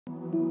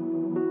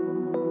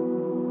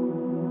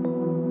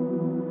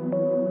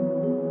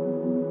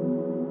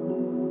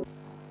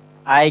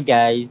Hi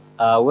guys,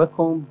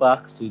 welcome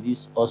back to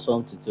this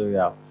awesome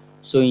tutorial.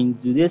 So in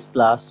today's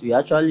class, we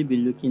actually be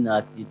looking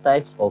at the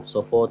types of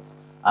support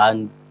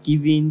and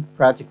giving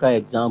practical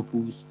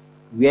examples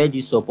where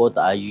these support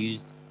are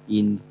used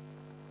in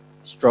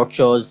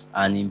structures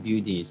and in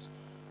buildings.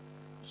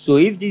 So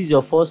if this is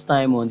your first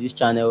time on this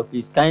channel,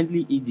 please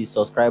kindly hit the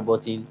subscribe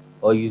button,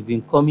 or you've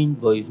been coming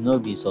but you've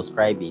not been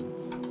subscribing,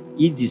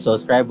 hit the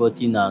subscribe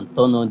button and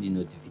turn on the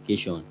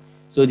notification.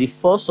 So the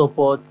first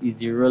support is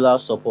the roller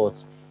support.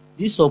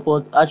 This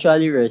support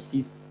actually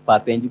resists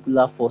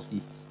perpendicular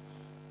forces,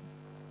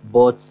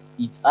 but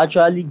it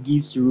actually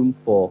gives room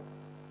for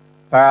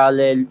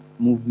parallel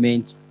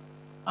movement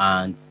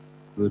and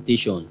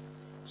rotation.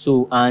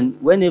 So,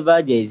 and whenever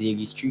there is a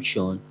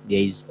restriction, there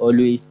is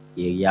always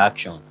a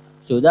reaction.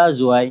 So that's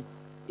why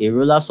a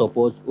roller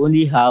support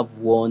only have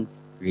one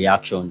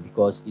reaction,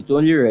 because it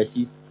only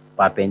resists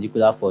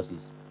perpendicular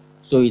forces.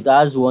 So it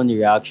has one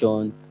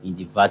reaction in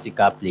the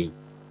vertical plane.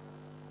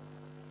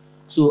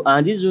 So,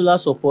 and this roller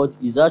support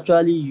is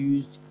actually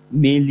used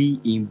mainly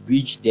in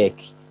bridge deck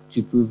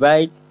to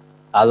provide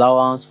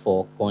allowance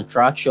for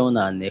contraction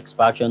and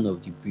expansion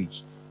of the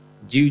bridge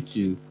due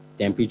to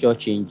temperature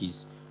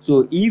changes.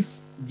 So if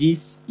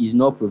this is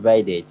not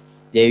provided,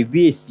 there will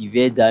be a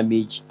severe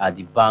damage at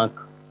the bank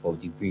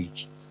of the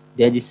bridge.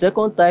 Then the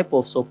second type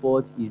of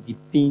support is the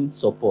pin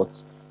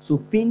support. So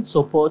pin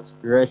support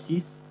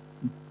resists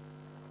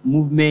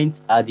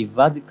movement at the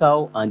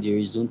vertical and the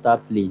horizontal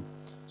plane.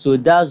 So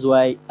that's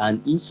why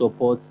an hinge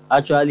support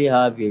actually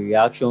have a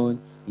reaction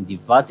in the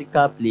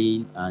vertical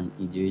plane and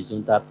in the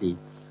horizontal plane.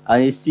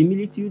 And a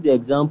similitude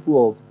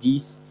example of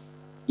this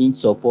hinge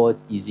support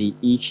is a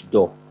hinge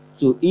door.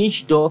 So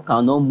hinge door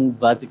cannot move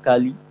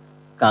vertically,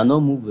 cannot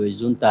move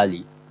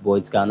horizontally, but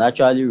it can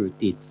actually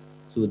rotate.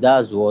 So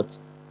that's what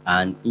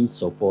an hinge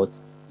support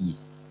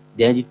is.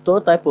 Then the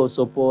third type of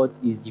support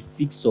is the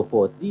fixed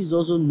support. This is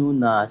also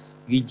known as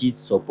rigid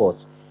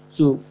support.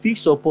 So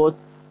fixed support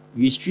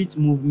restricts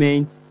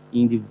movement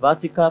in the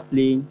vertical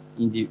plane,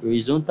 in the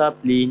horizontal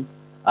plane,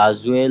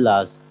 as well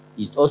as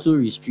it also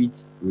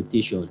restricts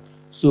rotation.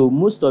 So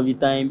most of the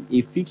time,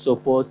 a fixed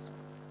support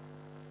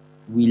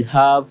will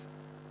have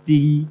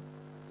three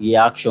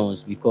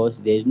reactions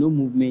because there is no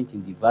movement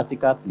in the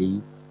vertical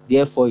plane,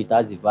 therefore it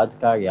has a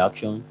vertical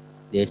reaction.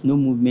 There is no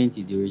movement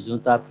in the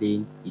horizontal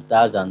plane, it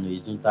has an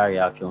horizontal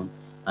reaction,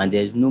 and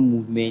there is no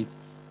movement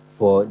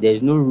there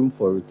is no room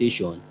for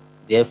rotation,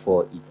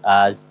 therefore it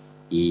has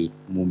a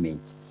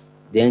moment.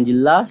 Then the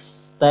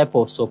last type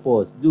of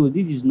support, though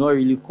this is not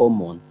really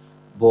common,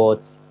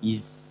 but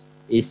is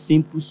a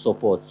simple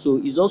support.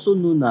 So it's also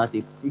known as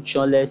a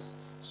frictionless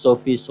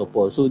surface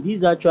support. So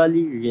this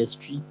actually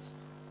restricts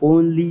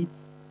only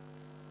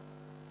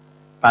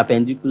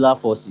perpendicular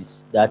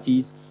forces, that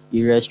is,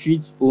 it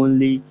restricts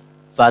only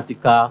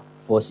vertical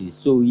forces.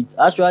 So it's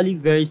actually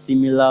very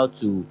similar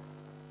to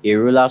a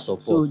roller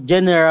support. So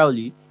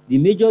generally, the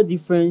major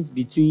difference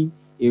between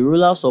a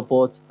roller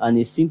support and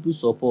a simple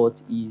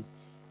support is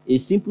a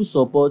simple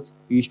support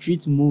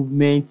restricts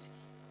movement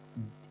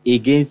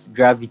against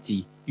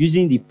gravity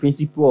using the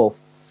principle of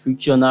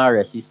frictional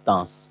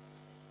resistance.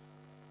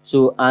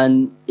 So,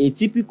 and a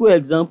typical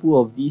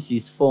example of this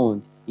is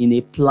found in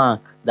a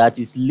plank that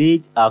is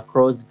laid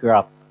across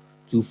gap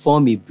to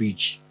form a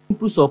bridge.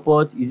 Simple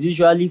support is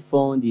usually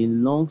found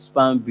in long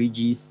span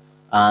bridges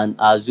and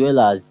as well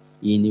as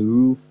in the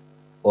roof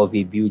of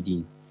a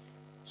building.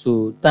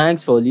 So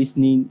thanks for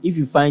listening. If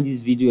you find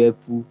this video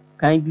helpful,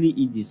 kindly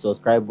hit the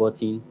subscribe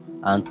button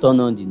and turn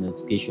on the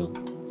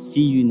notification.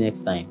 See you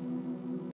next time.